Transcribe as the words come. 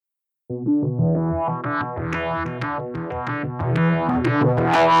You're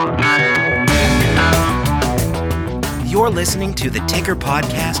listening to the Ticker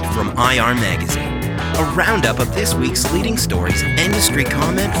Podcast from IR Magazine, a roundup of this week's leading stories and industry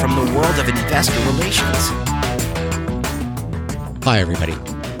comment from the world of investor relations. Hi, everybody.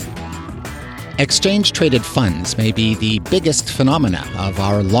 Exchange-traded funds may be the biggest phenomena of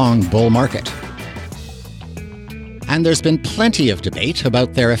our long bull market. And there's been plenty of debate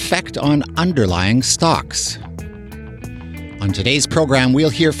about their effect on underlying stocks. On today's program, we'll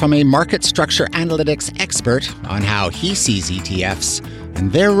hear from a market structure analytics expert on how he sees ETFs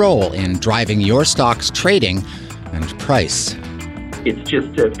and their role in driving your stock's trading and price. It's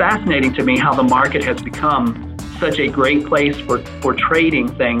just fascinating to me how the market has become such a great place for trading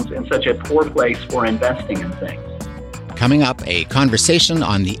things and such a poor place for investing in things. Coming up, a conversation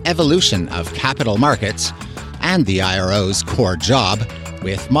on the evolution of capital markets and the IRO's core job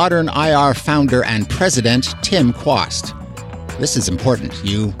with Modern IR founder and president Tim Quast. This is important.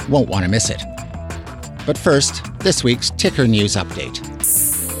 You won't want to miss it. But first, this week's Ticker News Update.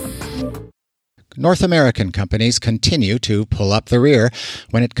 North American companies continue to pull up the rear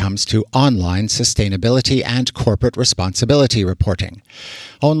when it comes to online sustainability and corporate responsibility reporting.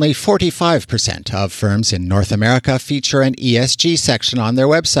 Only 45% of firms in North America feature an ESG section on their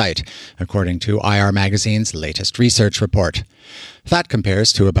website, according to IR Magazine's latest research report. That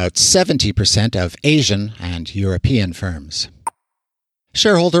compares to about 70% of Asian and European firms.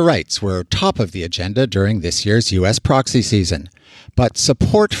 Shareholder rights were top of the agenda during this year's U.S. proxy season, but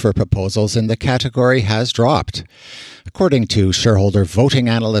support for proposals in the category has dropped. According to shareholder voting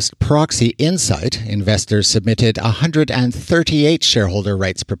analyst Proxy Insight, investors submitted 138 shareholder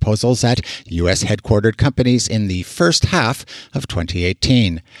rights proposals at U.S. headquartered companies in the first half of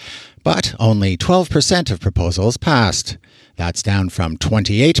 2018. But only 12% of proposals passed. That's down from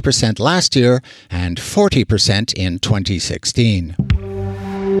 28% last year and 40% in 2016.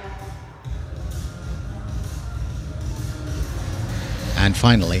 And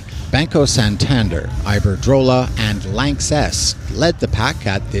finally, Banco Santander, Iberdrola, and Lanxess led the pack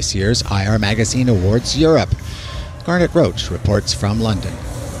at this year's IR Magazine Awards Europe. Garnet Roach reports from London.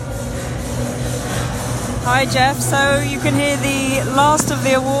 Hi Jeff, so you can hear the last of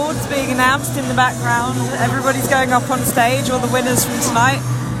the awards being announced in the background. Everybody's going up on stage, all the winners from tonight.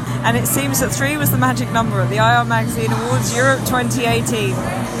 And it seems that 3 was the magic number at the IR Magazine Awards Europe 2018.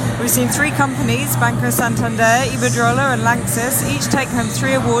 We've seen 3 companies, Banco Santander, Iberdrola and Lanxess, each take home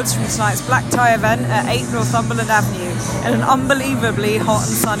 3 awards from tonight's black tie event at 8 Northumberland Avenue in an unbelievably hot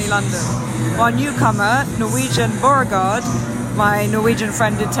and sunny London. While newcomer, Norwegian Borregaard, my Norwegian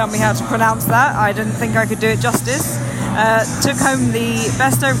friend did tell me how to pronounce that, I didn't think I could do it justice, took home the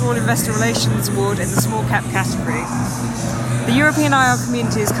Best Overall Investor Relations Award in the small cap category. The European IR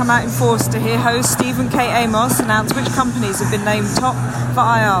community has come out in force to hear host Stephen K. Amos announce which companies have been named top for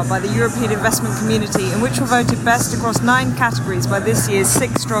IR by the European investment community and which were voted best across 9 categories by this year's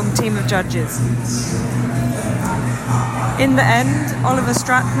 6-strong team of judges. In the end, Oliver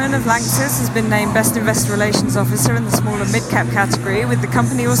Stratman of Lanxess has been named Best Investor Relations Officer in the small and mid-cap category, with the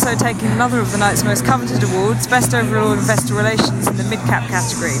company also taking another of the night's most coveted awards, Best Overall Investor Relations in the mid-cap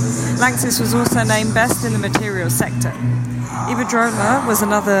category. Lanxess was also named Best in the materials sector. Iberdrola was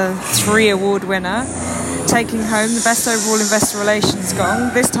another 3-award winner, taking home the Best Overall Investor Relations gong,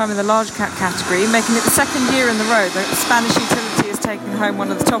 this time in the large cap category, making it the 2nd year in the row that the Spanish utility has taken home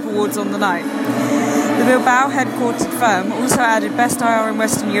one of the top awards on the night. The Bilbao headquartered firm also added Best IR in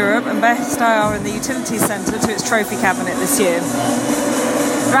Western Europe and Best IR in the Utilities Centre to its trophy cabinet this year.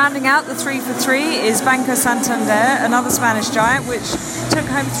 Rounding out the 3 for 3 is Banco Santander, another Spanish giant, which took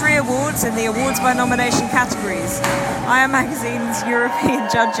home 3 awards in the awards by nomination categories. IR Magazine's European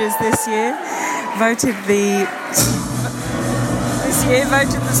judges this year voted the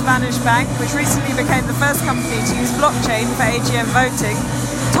Spanish bank, which recently became the first company to use blockchain for AGM voting,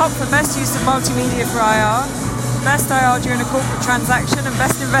 top for best use of multimedia for IR, best IR during a corporate transaction, and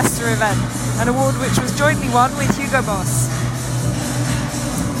best investor event, an award which was jointly won with Hugo Boss.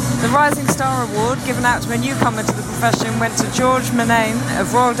 The Rising Star Award, given out to a newcomer to the profession, went to George Mannane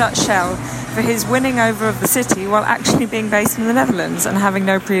of Royal Dutch Shell for his winning over of the city while actually being based in the Netherlands and having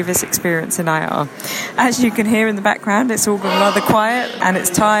no previous experience in IR. As you can hear in the background, it's all gone rather quiet, and it's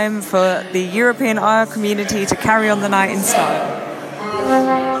time for the European IR community to carry on the night in style.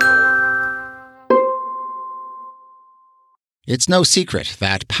 It's no secret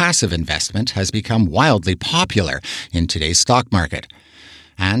that passive investment has become wildly popular in today's stock market.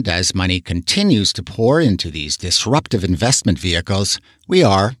 And as money continues to pour into these disruptive investment vehicles, we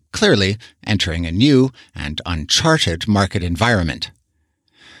are, clearly, entering a new and uncharted market environment.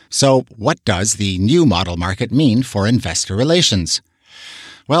 So what does the new model market mean for investor relations?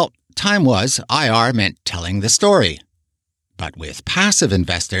 Well, time was IR meant telling the story. But with passive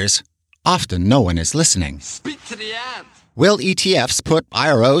investors, often no one is listening. Speak to the ant. Will ETFs put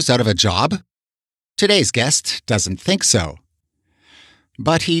IROs out of a job? Today's guest doesn't think so.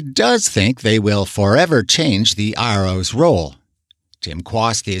 But he does think they will forever change the IRO's role. Jim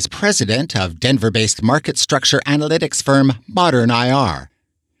Quast is president of Denver-based market structure analytics firm Modern IR.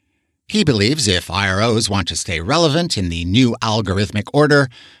 He believes if IROs want to stay relevant in the new algorithmic order,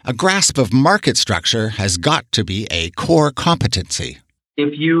 a grasp of market structure has got to be a core competency.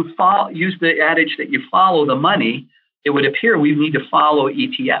 If you use the adage that you follow the money, it would appear we need to follow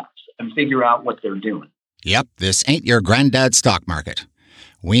ETFs and figure out what they're doing. Yep, this ain't your granddad's stock market.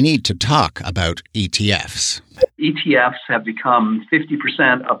 We need to talk about ETFs. ETFs have become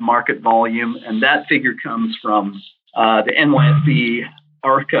 50% of market volume, and that figure comes from the NYSE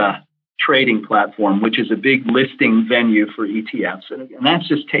ARCA trading platform, which is a big listing venue for ETFs. And that's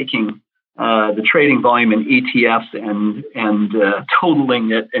just taking the trading volume in ETFs and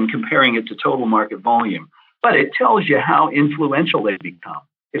totaling it and comparing it to total market volume. But it tells you how influential they become.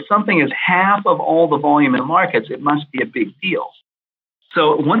 If something is half of all the volume in markets, it must be a big deal.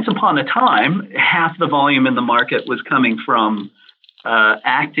 So once upon a time, half the volume in the market was coming from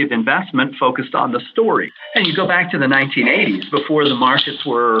active investment focused on the story. And you go back to the 1980s, before the markets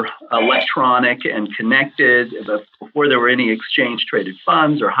were electronic and connected, before there were any exchange-traded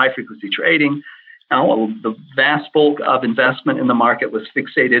funds or high-frequency trading. Now, the vast bulk of investment in the market was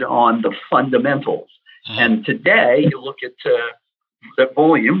fixated on the fundamentals. And today, you look at the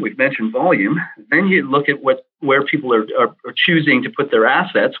volume, we've mentioned volume, then you look at where people are choosing to put their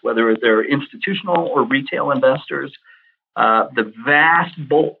assets, whether they're institutional or retail investors. The vast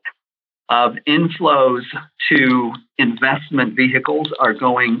bulk of inflows to investment vehicles are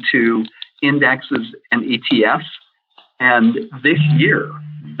going to indexes and ETFs. And this year,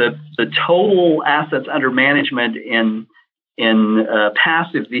 the total assets under management in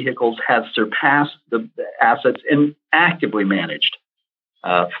passive vehicles has surpassed the assets in actively managed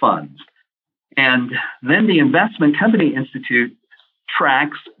funds. And then the Investment Company Institute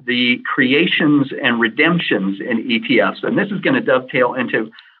tracks the creations and redemptions in ETFs. And this is going to dovetail into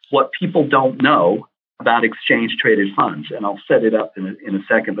what people don't know about exchange-traded funds. And I'll set it up in a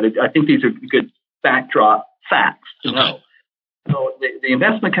second. But I think these are good backdrop facts to know. So the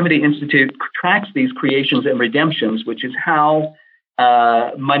Investment Company Institute tracks these creations and redemptions, which is how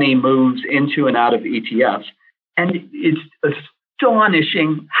money moves into and out of ETFs. And it's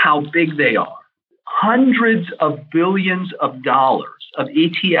astonishing how big they are. Hundreds of billions of dollars of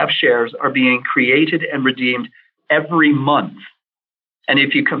ETF shares are being created and redeemed every month. And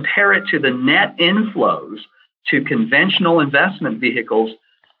if you compare it to the net inflows to conventional investment vehicles,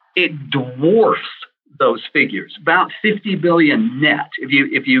 it dwarfs those figures, about 50 billion net.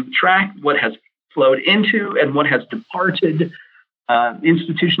 If you track what has flowed into and what has departed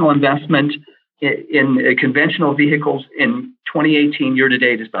institutional investment in conventional vehicles in 2018 year to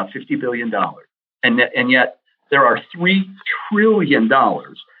date is about $50 billion. And yet there are $3 trillion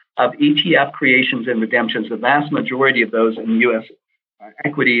of ETF creations and redemptions, the vast majority of those in U.S.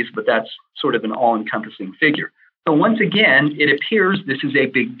 equities, but that's sort of an all-encompassing figure. So once again, it appears this is a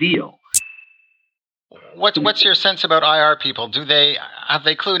big deal. What's your sense about IR people? Have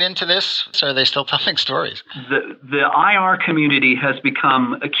they clued into this, or are they still telling stories? The IR community has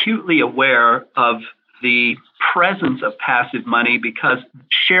become acutely aware of the presence of passive money because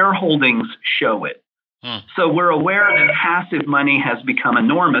shareholdings show it. So we're aware that passive money has become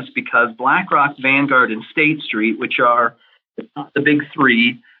enormous because BlackRock, Vanguard, and State Street, which are the big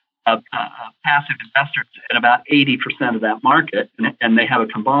three of passive investors at about 80% of that market, and they have a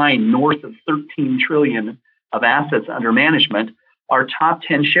combined north of $13 trillion of assets under management, are top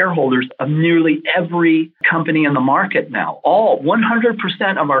 10 shareholders of nearly every company in the market now. All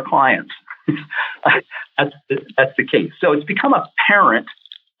 100% of our clients. That's the case. So it's become apparent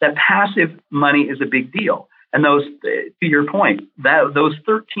that passive money is a big deal. And those, to your point, those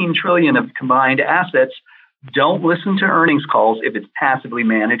 13 trillion of combined assets don't listen to earnings calls if it's passively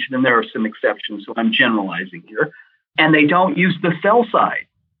managed, and there are some exceptions, so I'm generalizing here. And they don't use the sell side.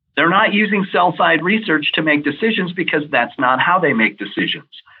 They're not using sell side research to make decisions because that's not how they make decisions.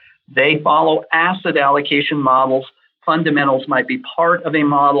 They follow asset allocation models. Fundamentals might be part of a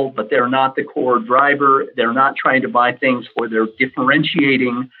model, but they're not the core driver. They're not trying to buy things for their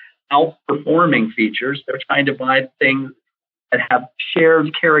differentiating, outperforming features. They're trying to buy things that have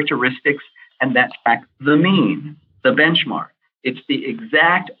shared characteristics and that track the mean, the benchmark. It's the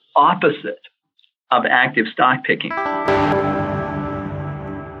exact opposite of active stock picking.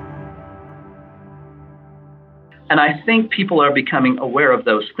 And I think people are becoming aware of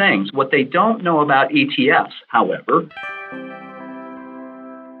those things. What they don't know about ETFs, however,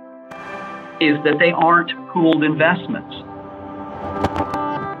 is that they aren't pooled investments.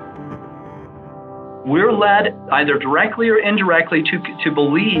 We're led either directly or indirectly to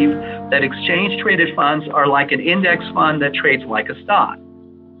believe that exchange-traded funds are like an index fund that trades like a stock.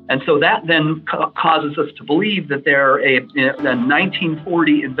 And so that then causes us to believe that they're a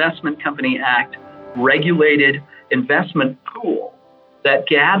 1940 Investment Company Act regulated investment pool that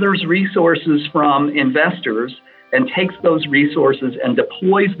gathers resources from investors and takes those resources and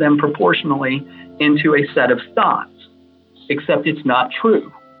deploys them proportionally into a set of stocks. Except it's not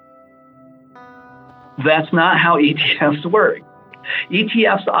true. That's not how ETFs work.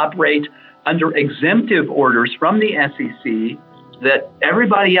 ETFs operate under exemptive orders from the SEC that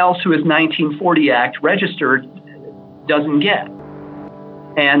everybody else who is 1940 Act registered doesn't get.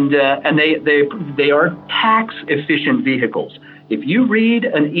 And they are tax efficient vehicles. If you read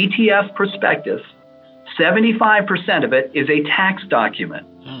an ETF prospectus, 75% of it is a tax document.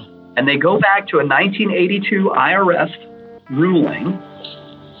 And they go back to a 1982 IRS ruling.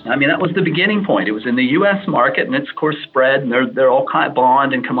 I mean, that was the beginning point. It was in the U.S. market, and it's, of course, spread, and they're all kind of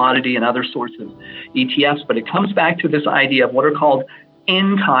bond and commodity and other sorts of ETFs. But it comes back to this idea of what are called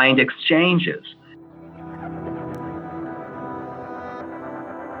in-kind exchanges.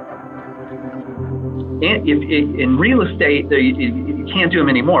 In real estate, you can't do them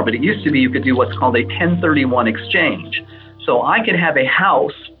anymore, but it used to be you could do what's called a 1031 exchange. So I could have a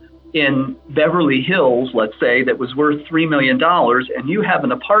house in Beverly Hills, let's say, that was worth $3 million, and you have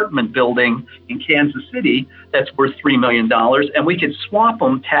an apartment building in Kansas City that's worth $3 million, and we could swap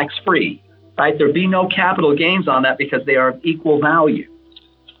them tax-free, right? There'd be no capital gains on that because they are of equal value.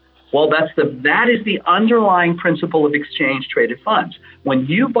 Well, that is the underlying principle of exchange-traded funds. When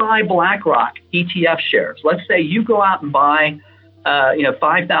you buy BlackRock ETF shares, let's say you go out and buy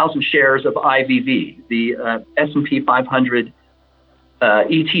 5,000 shares of IVV, the S&P 500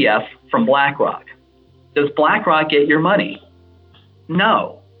 ETF from BlackRock. Does BlackRock get your money?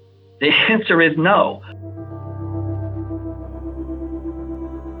 No. The answer is no.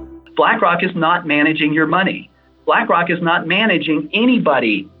 BlackRock is not managing your money. BlackRock is not managing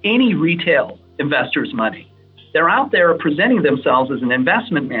any retail investor's money. They're out there presenting themselves as an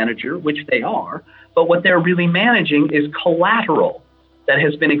investment manager, which they are, but what they're really managing is collateral that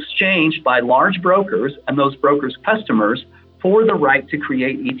has been exchanged by large brokers and those brokers' customers for the right to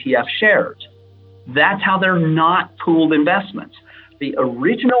create ETF shares. That's how they're not pooled investments. The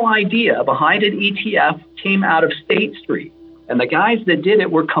original idea behind an ETF came out of State Street, and the guys that did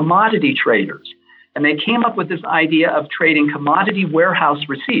it were commodity traders. And they came up with this idea of trading commodity warehouse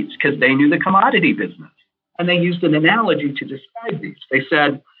receipts because they knew the commodity business. And they used an analogy to describe these. They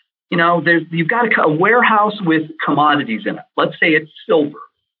said, you've got a warehouse with commodities in it. Let's say it's silver.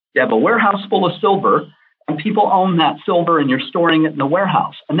 You have a warehouse full of silver, and people own that silver, and you're storing it in the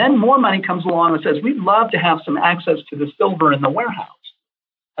warehouse. And then more money comes along and says, we'd love to have some access to the silver in the warehouse.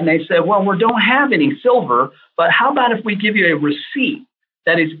 And they said, well, we don't have any silver, but how about if we give you a receipt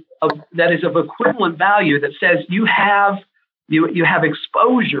that is of equivalent value that says you have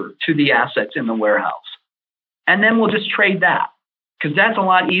exposure to the assets in the warehouse. And then we'll just trade that because that's a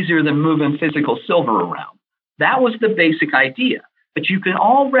lot easier than moving physical silver around. That was the basic idea. But you can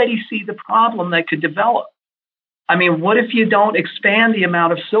already see the problem that could develop. I mean, what if you don't expand the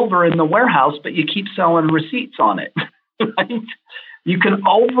amount of silver in the warehouse, but you keep selling receipts on it? Right? You can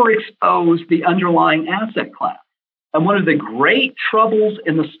overexpose the underlying asset class. And one of the great troubles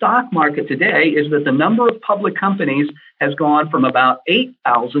in the stock market today is that the number of public companies has gone from about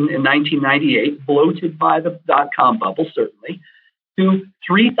 8,000 in 1998, bloated by the dot-com bubble, certainly, to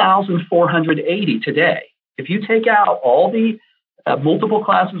 3,480 today. If you take out all the multiple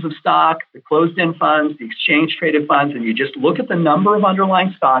classes of stock, the closed-end funds, the exchange-traded funds, and you just look at the number of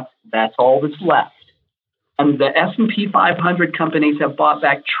underlying stocks, that's all that's left. And the S&P 500 companies have bought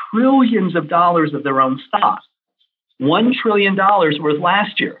back trillions of dollars of their own stock. $1 trillion worth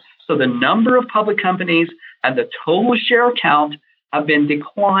last year. So the number of public companies and the total share count have been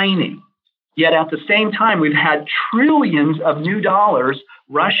declining. Yet at the same time, we've had trillions of new dollars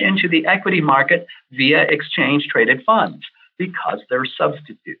rush into the equity market via exchange-traded funds because they're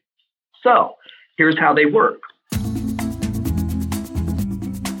substitutes. So here's how they work.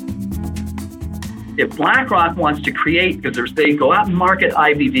 If BlackRock wants to create, because they go out and market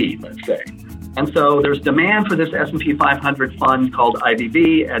IVV, let's say, and so there's demand for this S&P 500 fund called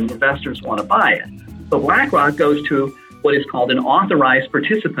IVV, and investors want to buy it. So BlackRock goes to what is called an authorized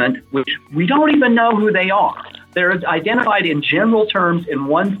participant, which we don't even know who they are. They're identified in general terms in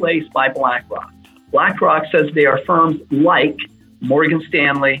one place by BlackRock. BlackRock says they are firms like Morgan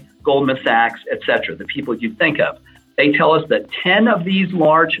Stanley, Goldman Sachs, etc., the people you think of. They tell us that 10 of these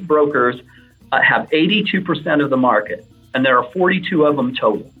large brokers have 82% of the market, and there are 42 of them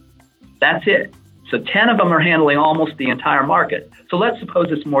total. That's it. So 10 of them are handling almost the entire market. So let's suppose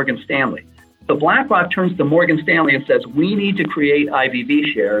it's Morgan Stanley. So BlackRock turns to Morgan Stanley and says, we need to create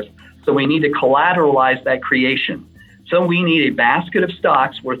IVV shares, so we need to collateralize that creation. So we need a basket of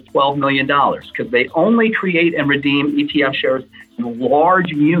stocks worth $12 million because they only create and redeem ETF shares in large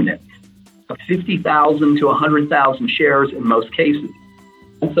units of 50,000 to 100,000 shares in most cases.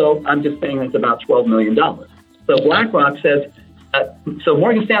 And so I'm just saying that's about $12 million. So BlackRock says, so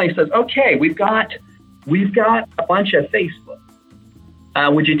Morgan Stanley says, okay, we've got a bunch of Facebook.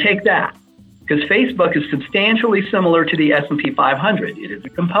 Would you take that? Because Facebook is substantially similar to the S&P 500. It is a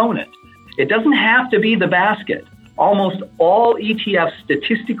component. It doesn't have to be the basket. Almost all ETFs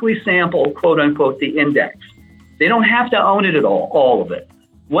statistically sample, quote unquote, the index. They don't have to own it at all of it.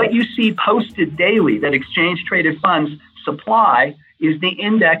 What you see posted daily that exchange traded funds supply is the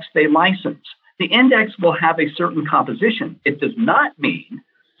index they license. The index will have a certain composition. It does not mean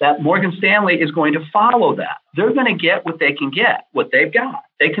that Morgan Stanley is going to follow that. They're going to get what they can get, what they've got.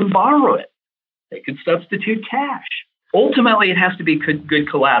 They can borrow it. They can substitute cash. Ultimately, it has to be good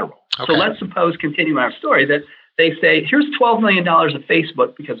collateral. Okay. So let's suppose, continuing our story, that they say, here's $12 million of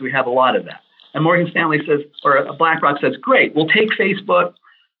Facebook because we have a lot of that. And Morgan Stanley says, or BlackRock says, great, we'll take Facebook,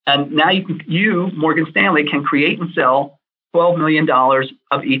 and now you, Morgan Stanley, can create and sell $12 million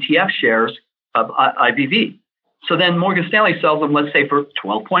of ETF shares of IVV. So then Morgan Stanley sells them, let's say, for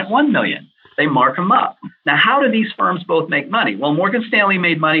 $12.1 million. They mark them up. Now, how do these firms both make money? Well, Morgan Stanley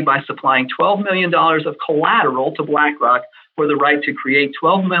made money by supplying $12 million of collateral to BlackRock for the right to create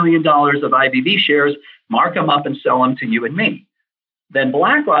 $12 million of IVV shares, mark them up, and sell them to you and me. Then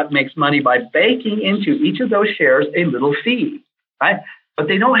BlackRock makes money by baking into each of those shares a little fee, right? But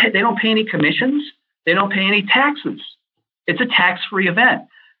they don't pay any commissions. They don't pay any taxes. It's a tax-free event.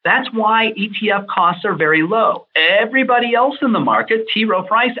 That's why ETF costs are very low. Everybody else in the market, T. Rowe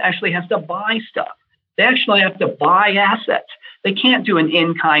Price, actually has to buy stuff. They actually have to buy assets. They can't do an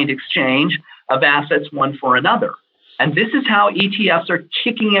in-kind exchange of assets one for another. And this is how ETFs are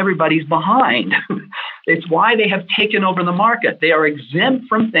kicking everybody's behind. It's why they have taken over the market. They are exempt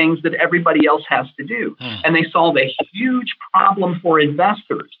from things that everybody else has to do. And they solve a huge problem for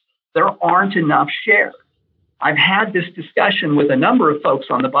investors. There aren't enough shares. I've had this discussion with a number of folks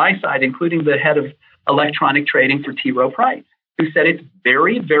on the buy side, including the head of electronic trading for T. Rowe Price, who said it's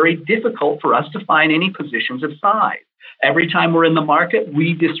very, very difficult for us to find any positions of size. Every time we're in the market,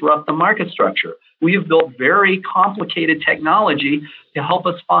 we disrupt the market structure. We have built very complicated technology to help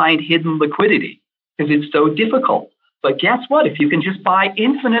us find hidden liquidity because it's so difficult. But guess what? If you can just buy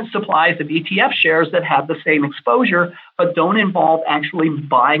infinite supplies of ETF shares that have the same exposure, but don't involve actually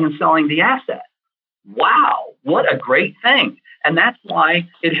buying and selling the asset, wow, what a great thing. And that's why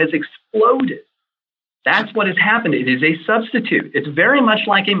it has exploded. That's what has happened. It is a substitute. It's very much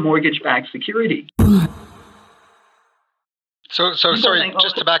like a mortgage-backed security. So sorry,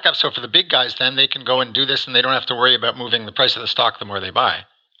 just to back up. So for the big guys, then they can go and do this and they don't have to worry about moving the price of the stock the more they buy.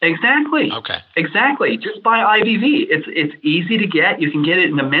 Exactly. Okay. Exactly. Just buy IVV. It's easy to get. You can get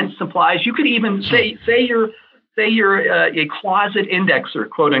it in immense supplies. You could even say you're a closet indexer,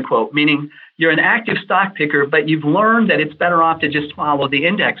 quote unquote, meaning you're an active stock picker, but you've learned that it's better off to just follow the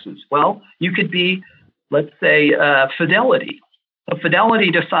indexes. Well, you could be, let's say, Fidelity. So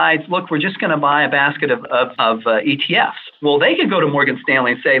Fidelity decides, look, we're just going to buy a basket of ETFs. Well, they could go to Morgan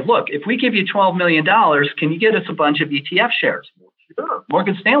Stanley and say, look, if we give you $12 million, can you get us a bunch of ETF shares? Sure.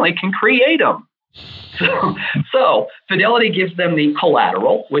 Morgan Stanley can create them. So Fidelity gives them the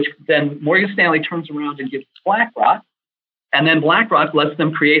collateral, which then Morgan Stanley turns around and gives BlackRock. And then BlackRock lets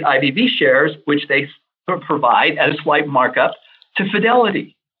them create IVV shares, which they provide at a slight markup to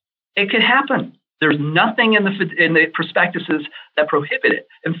Fidelity. It could happen. There's nothing in the prospectuses that prohibit it.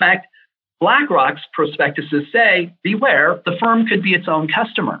 In fact, BlackRock's prospectuses say, beware, the firm could be its own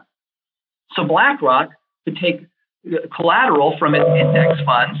customer. So BlackRock could take collateral from its index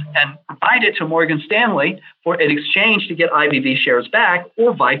funds and provide it to Morgan Stanley for an exchange to get IVV shares back,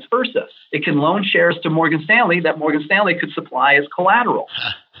 or vice versa. It can loan shares to Morgan Stanley that Morgan Stanley could supply as collateral.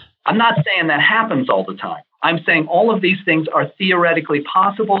 I'm not saying that happens all the time. I'm saying all of these things are theoretically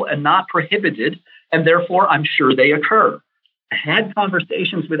possible and not prohibited, and therefore I'm sure they occur.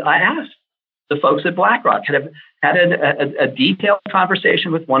 I asked the folks at BlackRock, had a detailed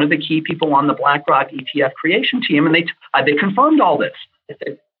conversation with one of the key people on the BlackRock ETF creation team, and they confirmed all this. They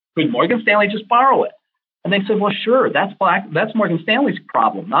said, could Morgan Stanley just borrow it? And they said, well, sure, that's Morgan Stanley's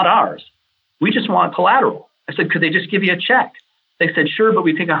problem, not ours. We just want collateral. I said, could they just give you a check? They said, sure, but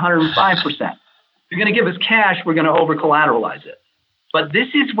we take 105%. If you're going to give us cash, we're going to over-collateralize it. But this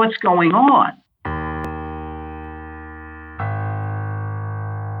is what's going on.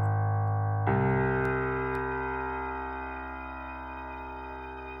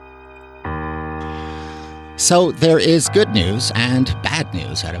 So there is good news and bad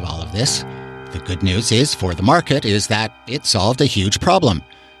news out of all of this. The good news is for the market is that it solved a huge problem.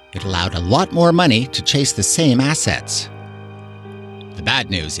 It allowed a lot more money to chase the same assets. The bad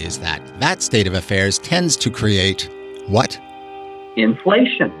news is that that state of affairs tends to create what?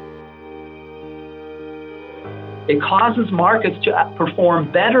 Inflation. It causes markets to perform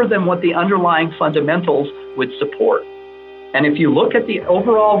better than what the underlying fundamentals would support. And if you look at the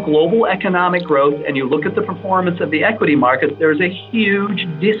overall global economic growth and you look at the performance of the equity markets, there's a huge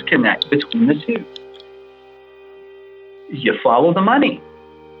disconnect between the two. You follow the money.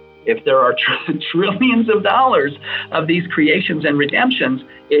 If there are trillions of dollars of these creations and redemptions,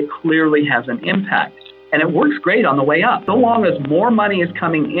 it clearly has an impact. And it works great on the way up. So long as more money is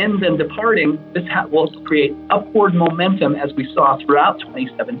coming in than departing, this will create upward momentum as we saw throughout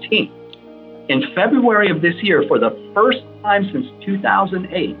 2017. In February of this year, for the first time since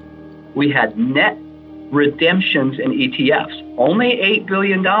 2008, we had net redemptions in ETFs, only $8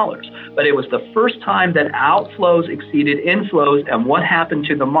 billion. But it was the first time that outflows exceeded inflows. And what happened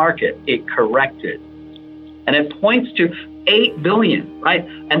to the market? It corrected. And it points to $8 billion, right?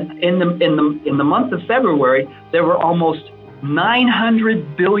 And in the month of February, there were almost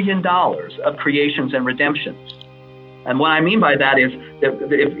 $900 billion of creations and redemptions. And what I mean by that is that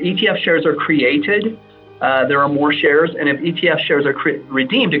if ETF shares are created, there are more shares. And if ETF shares are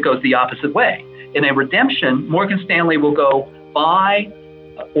redeemed, it goes the opposite way. In a redemption, Morgan Stanley will go buy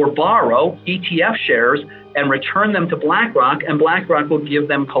or borrow ETF shares and return them to BlackRock, and BlackRock will give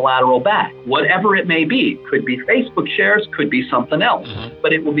them collateral back, whatever it may be. Could be Facebook shares, could be something else,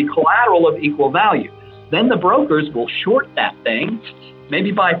 but it will be collateral of equal value. Then the brokers will short that thing,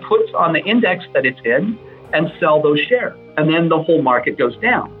 maybe buy puts on the index that it's in, and sell those shares. And then the whole market goes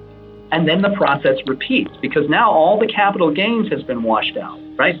down. And then the process repeats because now all the capital gains has been washed out,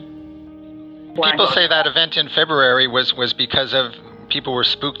 right? People say that event in February was because of people were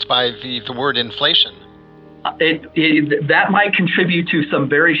spooked by the word inflation. That might contribute to some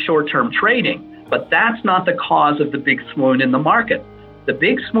very short-term trading, but that's not the cause of the big swoon in the market. The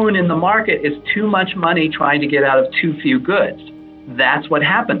big swoon in the market is too much money trying to get out of too few goods. That's what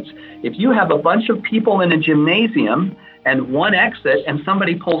happens. If you have a bunch of people in a gymnasium and one exit and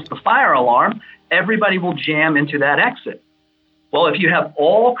somebody pulls the fire alarm, everybody will jam into that exit. Well, if you have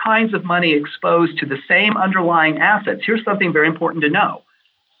all kinds of money exposed to the same underlying assets, here's something very important to know.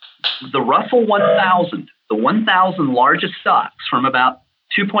 The Russell 1000, the 1,000 largest stocks from about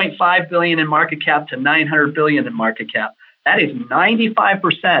 2.5 billion in market cap to 900 billion in market cap, that is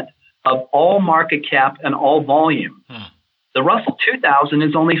 95% of all market cap and all volume. The Russell 2000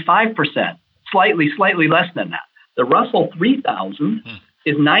 is only 5%, slightly less than that. The Russell 3000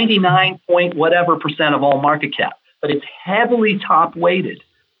 is 99.whatever% of all market cap, but it's heavily top weighted.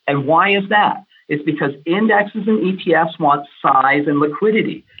 And why is that? It's because indexes and ETFs want size and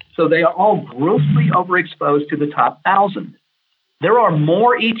liquidity. So they are all grossly overexposed to the top 1,000. There are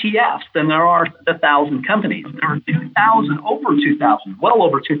more ETFs than there are 1,000 companies. There are 2,000, well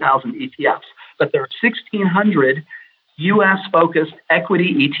over 2,000 ETFs, but there are 1,600 U.S.-focused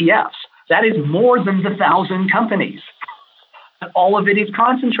equity ETFs. That is more than the 1,000 companies. All of it is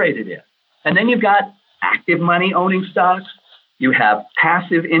concentrated in. And then you've got active money owning stocks, you have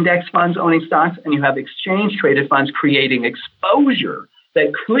passive index funds owning stocks, and you have exchange-traded funds creating exposure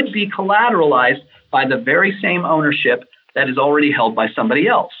that could be collateralized by the very same ownership that is already held by somebody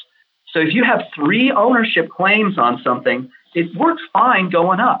else. So if you have 3 ownership claims on something, it works fine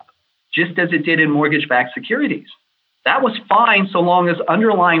going up, just as it did in mortgage-backed securities. That was fine so long as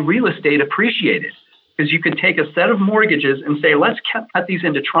underlying real estate appreciated, because you could take a set of mortgages and say, let's cut these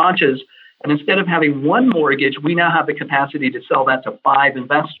into tranches, and instead of having one mortgage, we now have the capacity to sell that to 5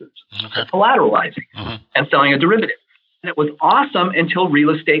 investors, collateralizing and selling a derivative. And it was awesome until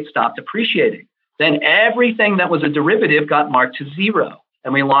real estate stopped appreciating. Then everything that was a derivative got marked to zero,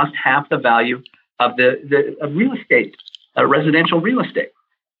 and we lost half the value of the real estate, residential real estate.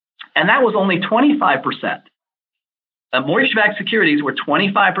 And that was only 25%. Mortgage-backed securities were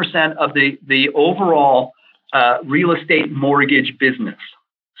 25% of the overall real estate mortgage business.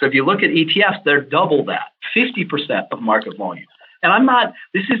 So if you look at ETFs, they're double that, 50% of market volume. And I'm not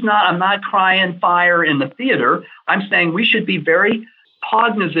crying fire in the theater. I'm saying we should be very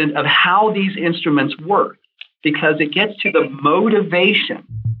cognizant of how these instruments work, because it gets to the motivation.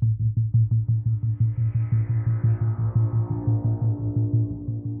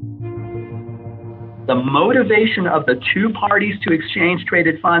 The motivation of the two parties to exchange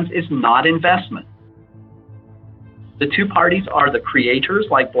traded funds is not investment. The two parties are the creators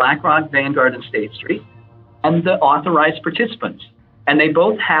like BlackRock, Vanguard, and State Street, and the authorized participants. And they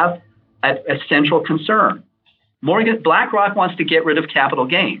both have a central concern. BlackRock wants to get rid of capital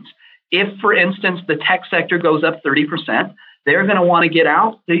gains. If, for instance, the tech sector goes up 30%, they're going to want to get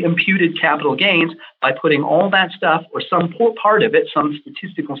out the imputed capital gains by putting all that stuff or some part of it, some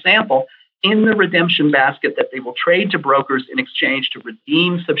statistical sample, in the redemption basket that they will trade to brokers in exchange to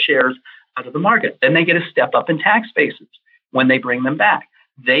redeem some shares out of the market. Then they get a step up in tax bases when they bring them back.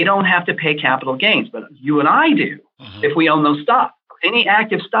 They don't have to pay capital gains, but you and I do if we own those stocks. Any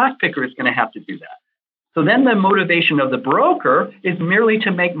active stock picker is going to have to do that. So then the motivation of the broker is merely to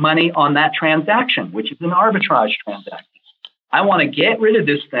make money on that transaction, which is an arbitrage transaction. I want to get rid of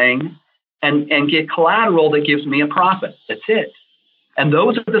this thing and get collateral that gives me a profit. That's it. And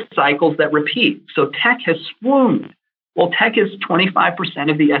those are the cycles that repeat. So tech has swooned. Well, tech is 25%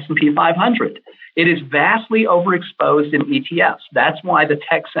 of the S&P 500. It is vastly overexposed in ETFs. That's why the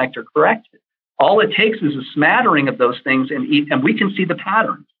tech sector corrected. All it takes is a smattering of those things, and we can see the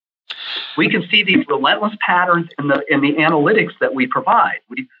patterns. We can see these relentless patterns in the analytics that we provide.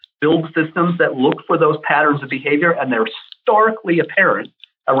 We build systems that look for those patterns of behavior, and they're starkly apparent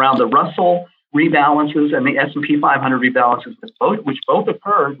around the Russell rebalances and the S&P 500 rebalances, which both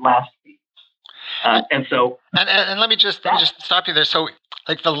occurred last week. And let me just stop you there. So,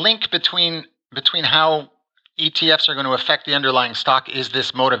 like the link between how ETFs are going to affect the underlying stock is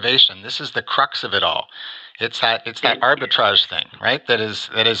this motivation. This is the crux of it all. It's that arbitrage thing, right? That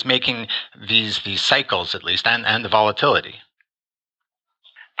is making these cycles, at least, and the volatility.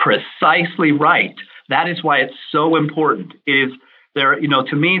 Precisely right. That is why it's so important.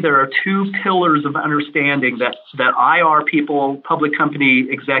 To me, there are two pillars of understanding that IR people, public company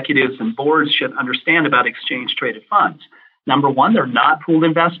executives, and boards should understand about exchange-traded funds. Number one, they're not pooled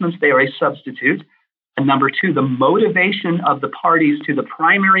investments. They are a substitute. And number two, the motivation of the parties to the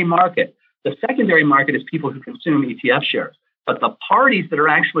primary market. The secondary market is people who consume ETF shares. But the parties that are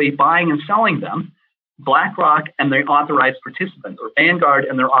actually buying and selling them, BlackRock and their authorized participant, or Vanguard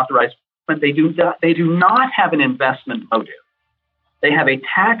and their authorized participant, they do not have an investment motive. They have a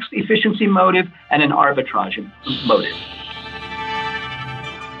tax efficiency motive and an arbitrage motive.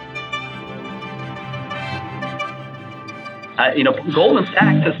 Goldman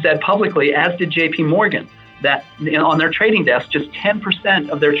Sachs has said publicly, as did JP Morgan, that on their trading desk, just 10%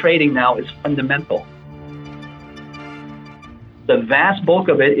 of their trading now is fundamental. The vast bulk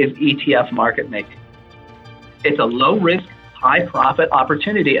of it is ETF market making. It's a low risk, high profit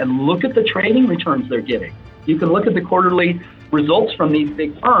opportunity. And look at the trading returns they're getting. You can look at the quarterly results from these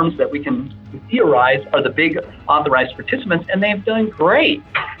big firms that we can theorize are the big authorized participants, and they've done great.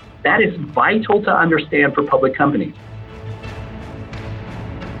 That is vital to understand for public companies.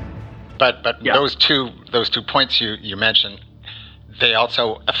 But yeah. those two points you mentioned, they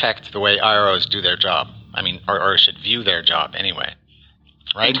also affect the way IROs do their job. I mean, or should view their job anyway,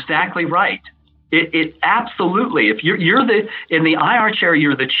 right? Exactly right. It absolutely. If you're in the IR chair,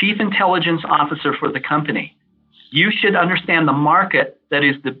 you're the chief intelligence officer for the company. You should understand the market that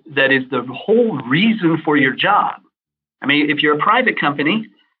is the whole reason for your job. I mean, if you're a private company,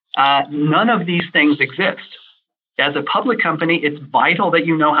 none of these things exist. As a public company, it's vital that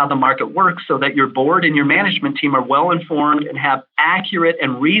you know how the market works so that your board and your management team are well informed and have accurate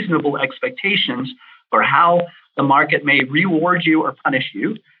and reasonable expectations for how the market may reward you or punish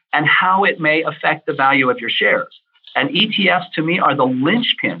you and how it may affect the value of your shares. And ETFs, to me, are the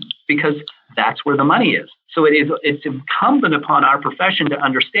linchpin because that's where the money is. So it's incumbent upon our profession to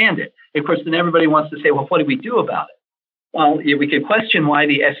understand it. Of course, then everybody wants to say, well, what do we do about it? Well, we could question why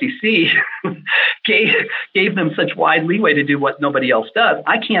the SEC gave them such wide leeway to do what nobody else does.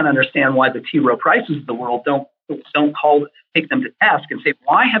 I can't understand why the T. Rowe Prices of the world don't take them to task and say,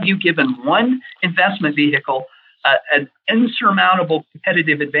 why have you given one investment vehicle an insurmountable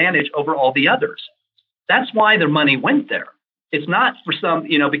competitive advantage over all the others? That's why their money went there. It's not for some,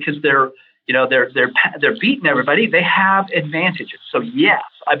 because they're beating everybody. They have advantages. So yes,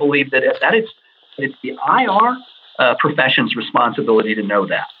 I believe that it's the IR profession's responsibility to know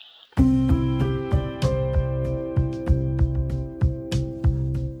that.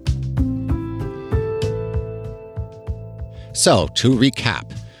 So, to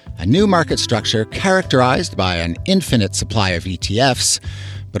recap, a new market structure characterized by an infinite supply of ETFs,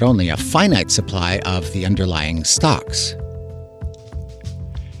 but only a finite supply of the underlying stocks.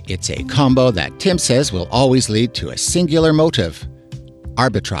 It's a combo that Tim says will always lead to a singular motive: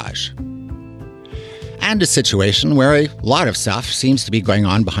 arbitrage. And a situation where a lot of stuff seems to be going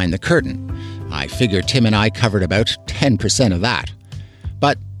on behind the curtain. I figure Tim and I covered about 10% of that.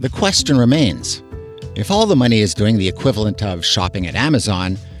 But the question remains, if all the money is doing the equivalent of shopping at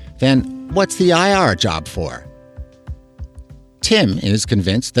Amazon, then what's the IR job for? Tim is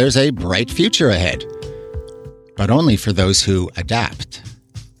convinced there's a bright future ahead, but only for those who adapt.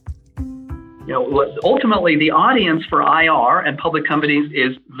 Ultimately, the audience for IR and public companies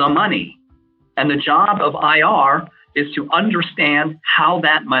is the money. And the job of IR is to understand how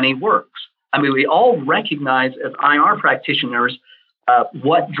that money works. I mean, we all recognize as IR practitioners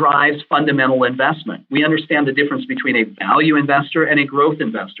what drives fundamental investment. We understand the difference between a value investor and a growth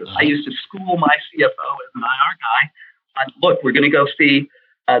investor. I used to school my CFO as an IR guy. Look, we're going to go see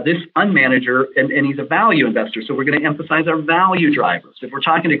this fund manager, and he's a value investor. So we're going to emphasize our value drivers. If we're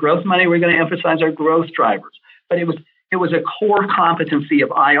talking to growth money, we're going to emphasize our growth drivers. But it was a core competency of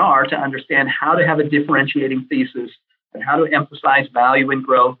IR to understand how to have a differentiating thesis and how to emphasize value and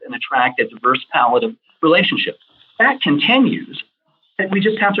growth and attract a diverse palette of relationships. That continues. And we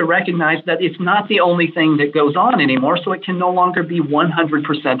just have to recognize that it's not the only thing that goes on anymore, so it can no longer be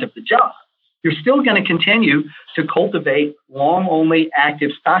 100% of the job. You're still going to continue to cultivate long-only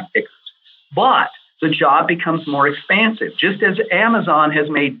active stock pickers, but the job becomes more expansive. Just as Amazon has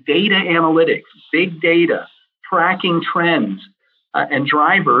made data analytics, big data, tracking trends, and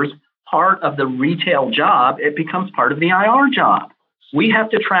drivers part of the retail job, it becomes part of the IR job. We have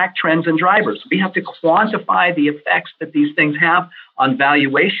to track trends and drivers. We have to quantify the effects that these things have on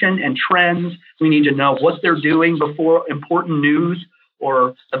valuation and trends. We need to know what they're doing before important news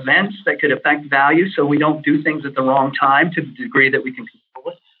or events that could affect value, so we don't do things at the wrong time to the degree that we can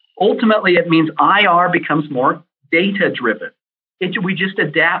control it. Ultimately, it means IR becomes more data-driven. We just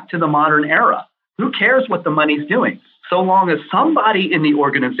adapt to the modern era. Who cares what the money's doing? So long as somebody in the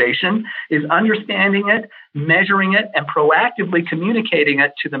organization is understanding it, measuring it, and proactively communicating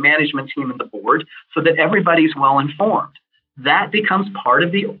it to the management team and the board so that everybody's well informed. That becomes part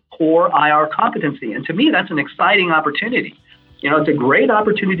of the core IR competency. And to me, that's an exciting opportunity. It's a great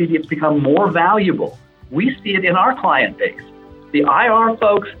opportunity to become more valuable. We see it in our client base. The IR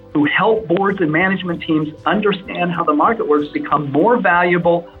folks who help boards and management teams understand how the market works become more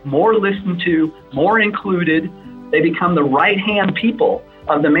valuable, more listened to, more included. They become the right-hand people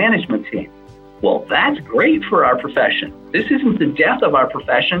of the management team. Well, that's great for our profession. This isn't the death of our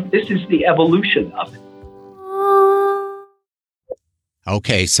profession. This is the evolution of it.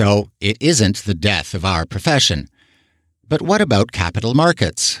 Okay, so it isn't the death of our profession. But what about capital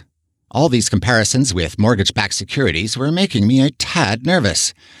markets? All these comparisons with mortgage-backed securities were making me a tad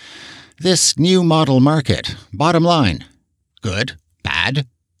nervous. This new model market, bottom line, good, bad,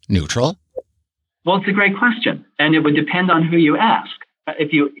 neutral? Well, it's a great question, and it would depend on who you ask.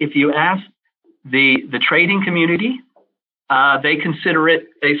 If you ask the trading community, they consider it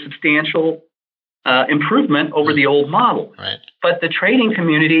a substantial improvement over the old model. Right. But the trading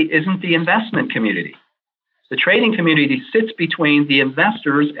community isn't the investment community. The trading community sits between the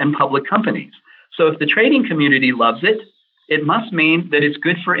investors and public companies. So if the trading community loves it, it must mean that it's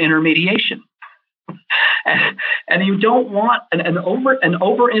good for intermediation. And you don't want an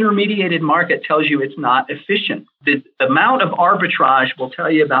over-intermediated market tells you it's not efficient. The amount of arbitrage will tell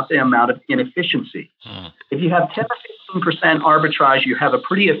you about the amount of inefficiency. If you have 10 or 15% arbitrage, you have a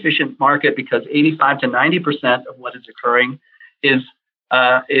pretty efficient market because 85 to 90% of what is occurring is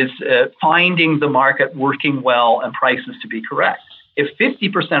finding the market working well and prices to be correct. If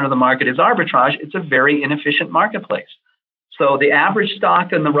 50% of the market is arbitrage, it's a very inefficient marketplace. So the average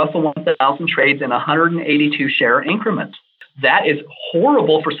stock in the Russell 1000 trades in 182 share increments. That is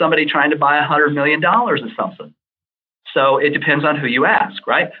horrible for somebody trying to buy $100 million of something. So it depends on who you ask,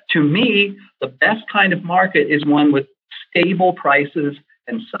 right? To me, the best kind of market is one with stable prices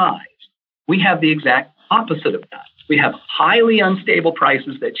and size. We have the exact opposite of that. We have highly unstable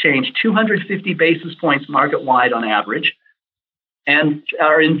prices that change 250 basis points market-wide on average and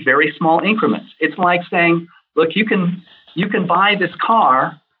are in very small increments. It's like saying, look, you can buy this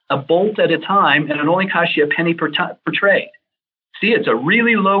car a bolt at a time, and it only costs you a penny per trade. See, it's a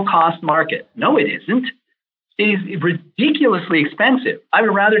really low-cost market. No, it isn't. It is ridiculously expensive. I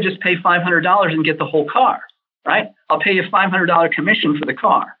would rather just pay $500 and get the whole car, right? I'll pay you a $500 commission for the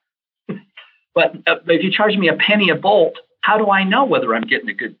car. But if you charge me a penny a bolt, how do I know whether I'm getting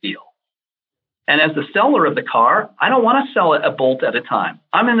a good deal? And as the seller of the car, I don't want to sell it a bolt at a time.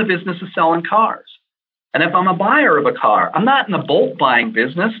 I'm in the business of selling cars. And if I'm a buyer of a car, I'm not in the bolt buying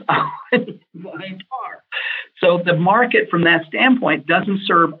business. I'm buying a car. So the market from that standpoint doesn't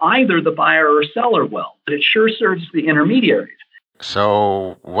serve either the buyer or seller well, but it sure serves the intermediaries.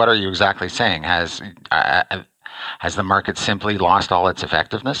 So what are you exactly saying? Has the market simply lost all its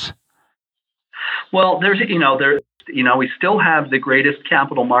effectiveness? Well, we still have the greatest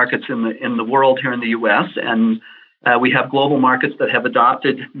capital markets in the world here in the U.S., and we have global markets that have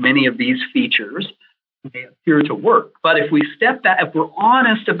adopted many of these features. They appear to work. But if we step back, if we're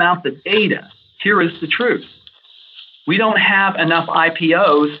honest about the data, here is the truth. We don't have enough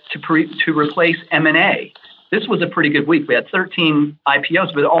IPOs to replace M&A. This was a pretty good week. We had 13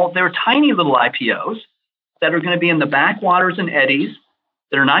 IPOs, but they're tiny little IPOs that are going to be in the backwaters and eddies,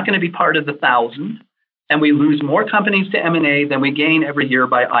 that are not going to be part of the 1,000. And we lose more companies to M&A than we gain every year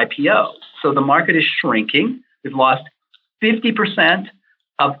by IPO. So the market is shrinking. We've lost 50%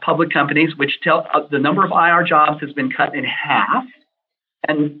 of public companies, which tell the number of IR jobs has been cut in half.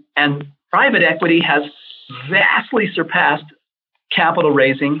 And private equity has vastly surpassed capital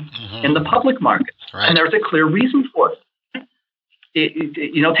raising in the public markets. Right. And there's a clear reason for it.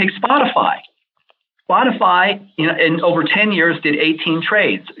 Take Spotify. Spotify, in over 10 years, did 18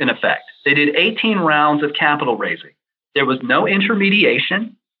 trades, in effect. They did 18 rounds of capital raising. There was no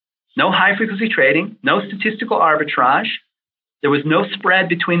intermediation, no high-frequency trading, no statistical arbitrage. There was no spread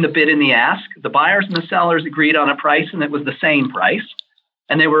between the bid and the ask. The buyers and the sellers agreed on a price, and it was the same price.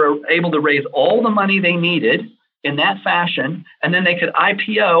 And they were able to raise all the money they needed in that fashion, and then they could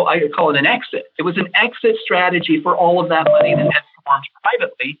IPO, I could call it an exit. It was an exit strategy for all of that money that had formed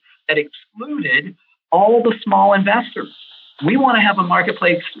privately that excluded all the small investors. We want to have a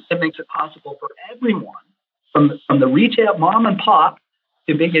marketplace that makes it possible for everyone, from the retail mom and pop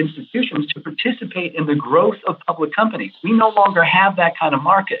to big institutions, to participate in the growth of public companies. We no longer have that kind of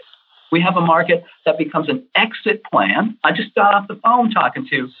market. We have a market that becomes an exit plan. I just got off the phone talking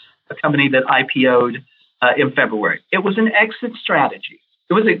to a company that IPO'd in February. It was an exit strategy.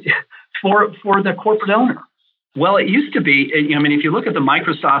 It was for the corporate owner. Well, it used to be, if you look at the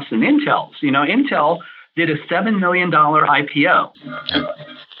Microsofts and Intels, Intel did a $7 million IPO.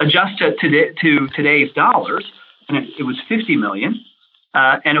 Adjust to today's dollars, and it was $50 million.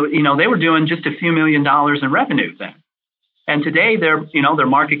 They were doing just a few $1 million in revenue then. And today their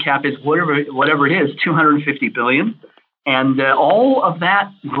market cap is whatever it is, $250 billion. And all of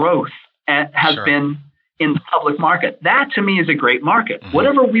that growth has been in the public market. That to me is a great market. Mm-hmm.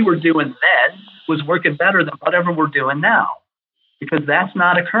 Whatever we were doing then was working better than whatever we're doing now, because that's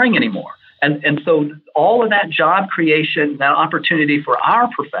not occurring anymore. And so all of that job creation, that opportunity for our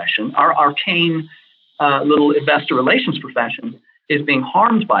profession, our arcane little investor relations profession, is being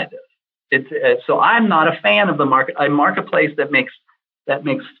harmed by this. So I'm not a fan of a marketplace that makes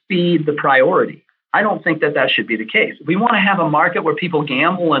speed the priority. I don't think that should be the case. If we want to have a market where people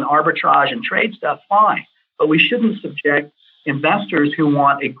gamble and arbitrage and trade stuff, fine. But we shouldn't subject investors who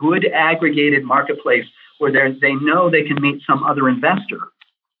want a good aggregated marketplace where they know they can meet some other investor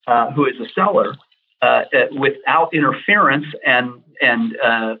who is a seller without interference and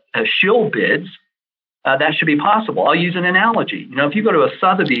shill bids. That should be possible. I'll use an analogy. If you go to a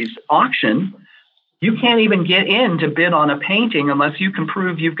Sotheby's auction, you can't even get in to bid on a painting unless you can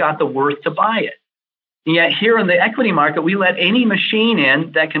prove you've got the worth to buy it. And yet here in the equity market, we let any machine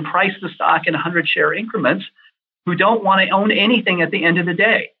in that can price the stock in 100-share increments who don't want to own anything at the end of the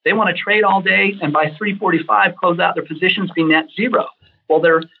day. They want to trade all day and by 3:45 close out their positions, be net zero. Well,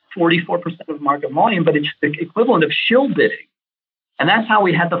 they're 44% of market volume, but it's the equivalent of shill bidding. And that's how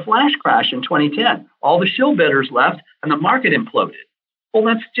we had the flash crash in 2010. All the shill bidders left and the market imploded. Well,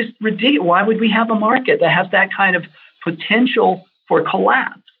 that's just ridiculous. Why would we have a market that has that kind of potential for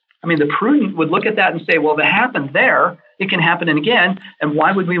collapse? The prudent would look at that and say, well, if it happened there, it can happen again. And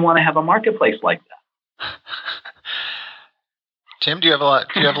why would we want to have a marketplace like that? Tim, do you have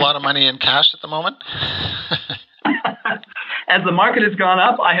a lot of money in cash at the moment? As the market has gone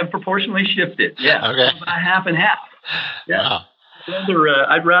up, I have proportionally shifted. Yeah. Okay. Half and half. Yeah. Wow.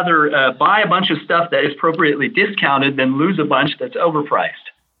 I'd rather buy a bunch of stuff that is appropriately discounted than lose a bunch that's overpriced.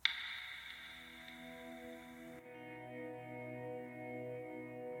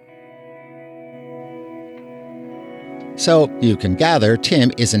 So you can gather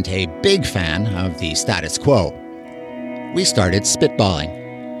Tim isn't a big fan of the status quo. We started spitballing.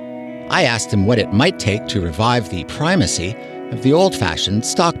 I asked him what it might take to revive the primacy of the old-fashioned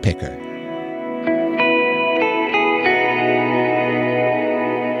stock picker.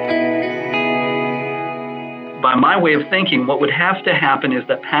 By my way of thinking, what would have to happen is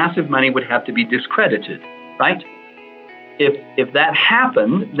that passive money would have to be discredited, right? If that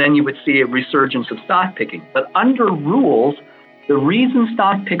happened, then you would see a resurgence of stock picking. But under rules, the reason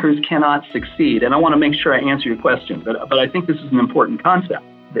stock pickers cannot succeed, and I want to make sure I answer your question, but I think this is an important concept.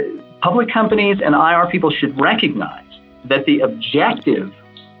 The public companies and IR people should recognize that the objective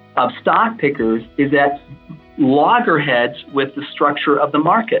of stock pickers is at loggerheads with the structure of the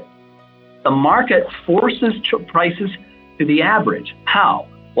market. The market forces prices to the average. How?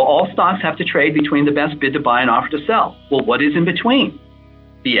 Well, all stocks have to trade between the best bid to buy and offer to sell. Well, what is in between?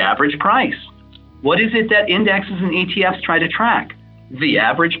 The average price. What is it that indexes and ETFs try to track? The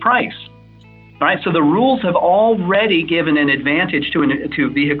average price. All right, so the rules have already given an advantage to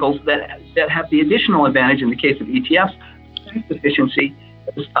vehicles that have the additional advantage in the case of ETFs, price efficiency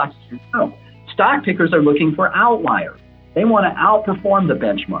that the stocks don't. Stock pickers are looking for outliers. They want to outperform the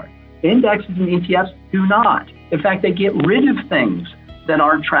benchmark. Indexes and ETFs do not. In fact, they get rid of things that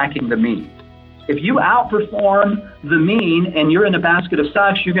aren't tracking the mean. If you outperform the mean and you're in a basket of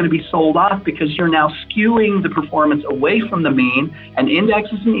stocks, you're going to be sold off because you're now skewing the performance away from the mean, and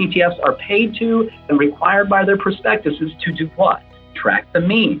indexes and ETFs are paid to and required by their prospectuses to do what? Track the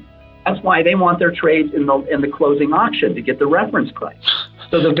mean. That's why they want their trades in the closing auction to get the reference price.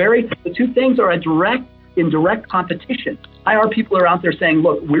 So the two things are in direct competition. IR people are out there saying,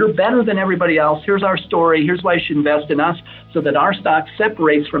 look, we're better than everybody else. Here's our story. Here's why you should invest in us so that our stock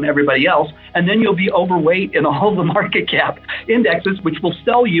separates from everybody else. And then you'll be overweight in all the market cap indexes, which will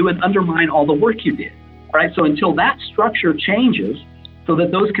sell you and undermine all the work you did. All right. So until that structure changes so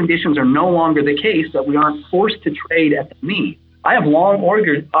that those conditions are no longer the case, that we aren't forced to trade at the mean, I have long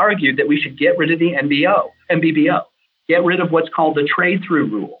argued that we should get rid of the NBBO, get rid of what's called the trade-through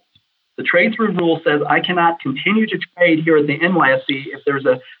rule. The trade-through rule says I cannot continue to trade here at the NYSE if there's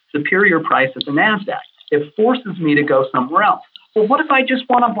a superior price at the NASDAQ. It forces me to go somewhere else. Well, what if I just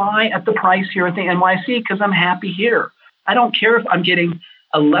want to buy at the price here at the NYSE because I'm happy here? I don't care if I'm getting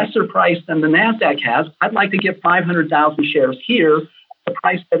a lesser price than the NASDAQ has. I'd like to get 500,000 shares here at the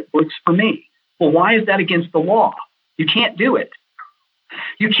price that works for me. Well, why is that against the law? You can't do it.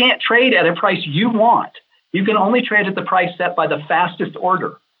 You can't trade at a price you want. You can only trade at the price set by the fastest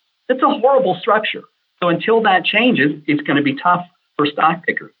order. It's a horrible structure. So until that changes, it's going to be tough for stock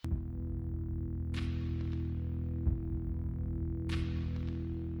pickers.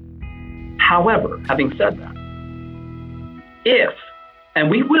 However, having said that, if, and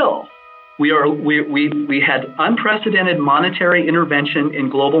we will, we had unprecedented monetary intervention in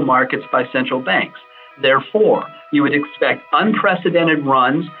global markets by central banks. Therefore, you would expect unprecedented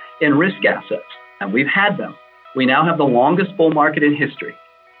runs in risk assets, and we've had them. We now have the longest bull market in history.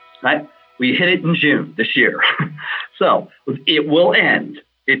 Right? We hit it in June this year. So it will end.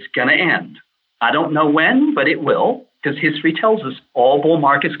 It's going to end. I don't know when, but it will, because history tells us all bull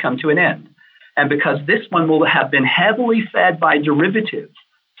markets come to an end. And because this one will have been heavily fed by derivatives,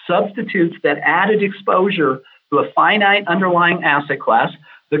 substitutes that added exposure to a finite underlying asset class,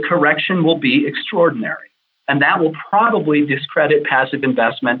 the correction will be extraordinary. And that will probably discredit passive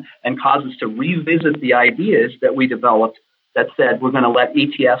investment and cause us to revisit the ideas that we developed that said we're going to let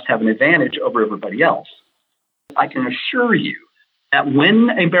ETFs have an advantage over everybody else. I can assure you that when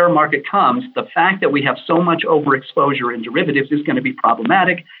a bear market comes, the fact that we have so much overexposure in derivatives is going to be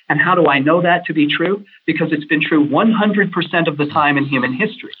problematic. And how do I know that to be true? Because it's been true 100% of the time in human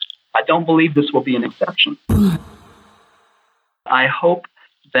history. I don't believe this will be an exception. I hope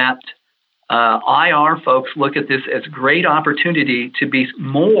that IR folks look at this as a great opportunity to be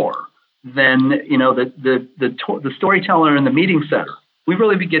more than the storyteller and the meeting setter. We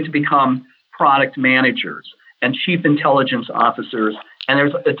really get to become product managers and chief intelligence officers,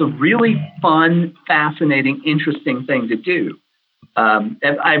 and it's a really fun, fascinating, interesting thing to do.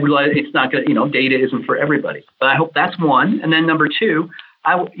 And I realize it's not going to, data isn't for everybody, but I hope that's one. And then number two,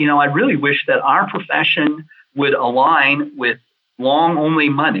 I really wish that our profession would align with long only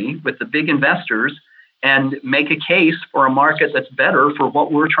money, with the big investors, and make a case for a market that's better for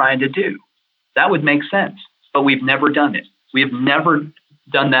what we're trying to do. That would make sense, but we've never done it. We have never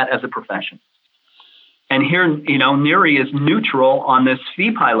done that as a profession. And here, NERI is neutral on this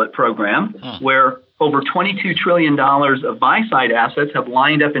fee pilot program where over $22 trillion of buy-side assets have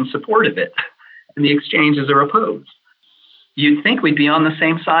lined up in support of it, and the exchanges are opposed. You'd think we'd be on the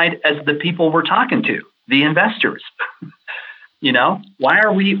same side as the people we're talking to, the investors. Why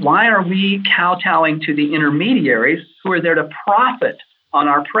are we kowtowing to the intermediaries who are there to profit on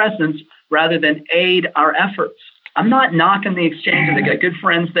our presence rather than aid our efforts? I'm not knocking the exchanges. I got good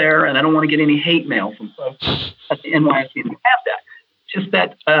friends there, and I don't want to get any hate mail from folks at the NYSE and NASDAQ. Just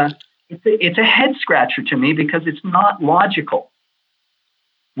that it's a head scratcher to me because it's not logical.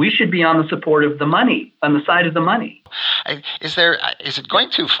 We should be on the support of the money, on the side of the money. Is it going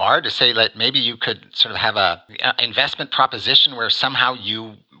too far to say that maybe you could sort of have a investment proposition where somehow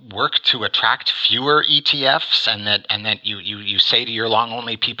you work to attract fewer ETFs, and that you say to your long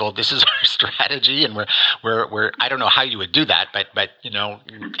only people, this is our strategy, and we're I don't know how you would do that, but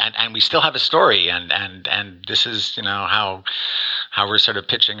and we still have a story, and this is how we're sort of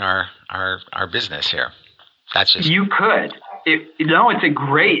pitching our business here. That's just you could. It's a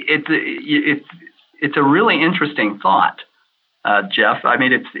great. It's a really interesting thought, Jeff. I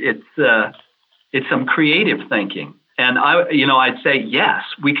mean, it's some creative thinking, and I'd say yes,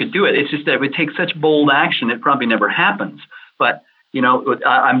 we could do it. It's just that it would take such bold action, it probably never happens. But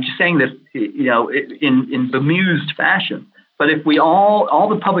I'm just saying this, in bemused fashion. But if we all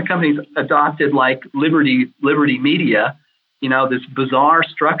the public companies adopted like Liberty Media, this bizarre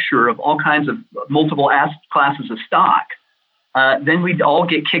structure of all kinds of multiple classes of stock, then we'd all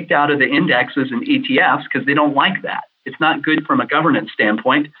get kicked out of the indexes and ETFs because they don't like that. It's not good from a governance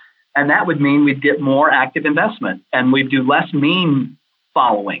standpoint. And that would mean we'd get more active investment and we'd do less mean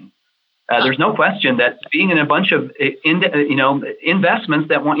following. There's no question that being in a bunch of investments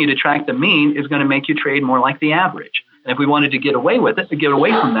that want you to track the mean is going to make you trade more like the average. And if we wanted to get away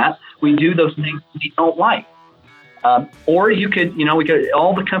from that, we do those things we don't like. Or you could,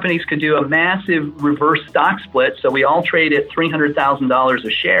 all the companies could do a massive reverse stock split. So we all trade at $300,000 a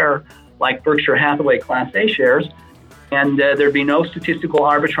share, like Berkshire Hathaway Class A shares. And there'd be no statistical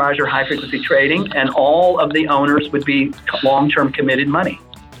arbitrage or high frequency trading. And all of the owners would be long-term committed money.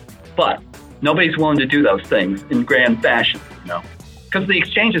 But nobody's willing to do those things in grand fashion, because the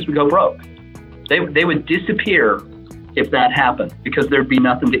exchanges would go broke. They would disappear if that happened because there'd be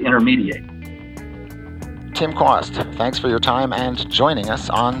nothing to intermediate. Tim Quast, thanks for your time and joining us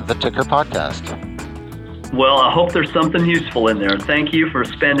on the Ticker Podcast. Well, I hope there's something useful in there. Thank you for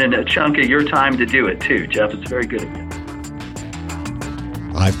spending a chunk of your time to do it too, Jeff. It's very good of you.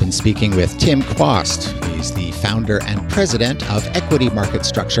 I've been speaking with Tim Quast. He's the founder and president of equity market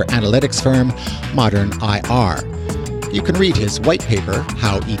structure analytics firm Modern IR. You can read his white paper,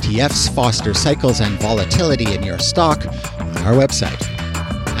 How ETFs Foster Cycles and Volatility in Your Stock, on our website.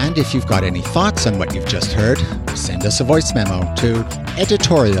 And if you've got any thoughts on what you've just heard, send us a voice memo to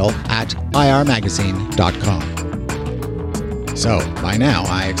editorial@irmagazine.com. So, by now,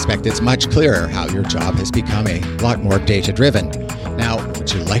 I expect it's much clearer how your job has become a lot more data-driven. Now,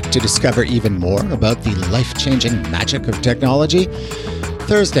 would you like to discover even more about the life-changing magic of technology?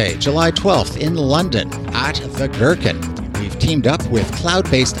 Thursday, July 12th in London at The Gherkin, we've teamed up with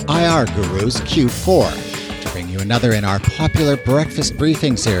cloud-based IR gurus Q4 to bring you another in our popular breakfast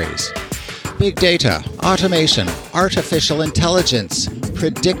briefing series. Big data, automation, artificial intelligence,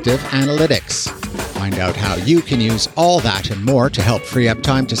 predictive analytics. Find out how you can use all that and more to help free up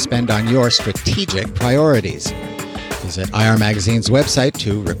time to spend on your strategic priorities. Visit IR Magazine's website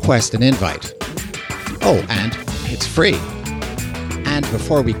to request an invite. Oh, and it's free. And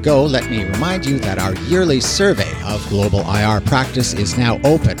before we go, let me remind you that our yearly survey of global IR practice is now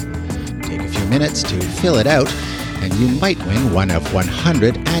open. Take a few minutes to fill it out, and you might win one of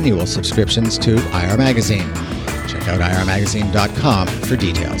 100 annual subscriptions to IR Magazine. Check out irmagazine.com for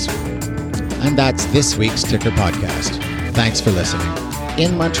details. And that's this week's Ticker Podcast. Thanks for listening.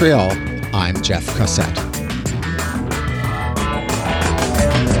 In Montreal, I'm Jeff Cossette.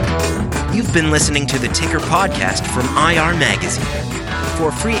 You've been listening to the Ticker Podcast from IR Magazine.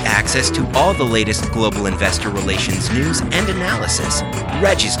 For free access to all the latest global investor relations news and analysis,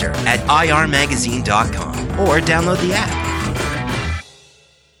 register at irmagazine.com or download the app.